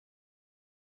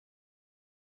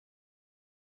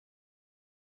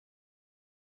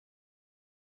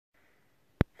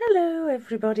Hello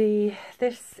everybody,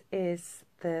 this is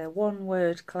the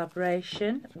one-word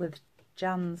collaboration with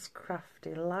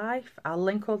JansCrazylife. I'll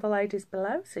link all the ladies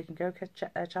below so you can go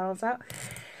check their channels out.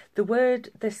 The word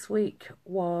this week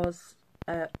was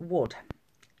wood.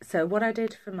 So what I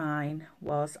did for mine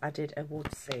was I did a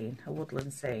wood scene, a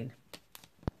woodland scene.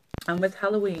 And with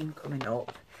Halloween coming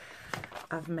up,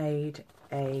 I've made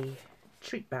a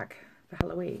treat bag for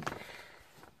Halloween.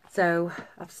 So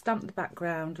I've stamped the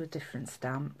background with different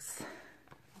stamps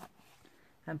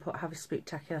and put "Have a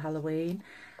Spooktacular Halloween."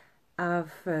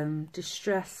 I've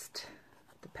distressed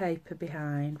the paper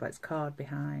behind, well, it's card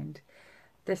behind.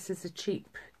 This is a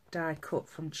cheap die cut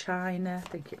from China, I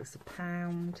think it was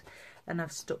 £1, and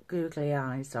I've stuck googly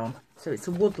eyes on. So it's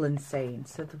a woodland scene,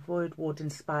 so the word wood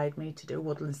inspired me to do a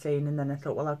woodland scene, and then I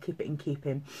thought, well, I'll keep it in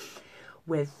keeping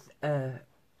with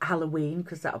Halloween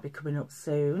because that'll be coming up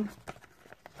soon.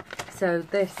 So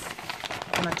this,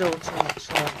 my daughter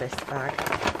actually had this bag.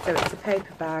 So it's a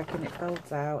paper bag and it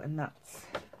folds out, and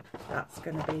that's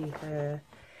going to be her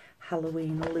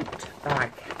Halloween loot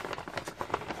bag.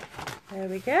 There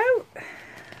we go.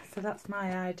 So that's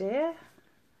my idea.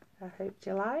 I hope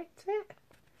you liked it.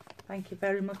 Thank you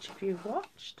very much if you've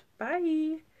watched.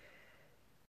 Bye.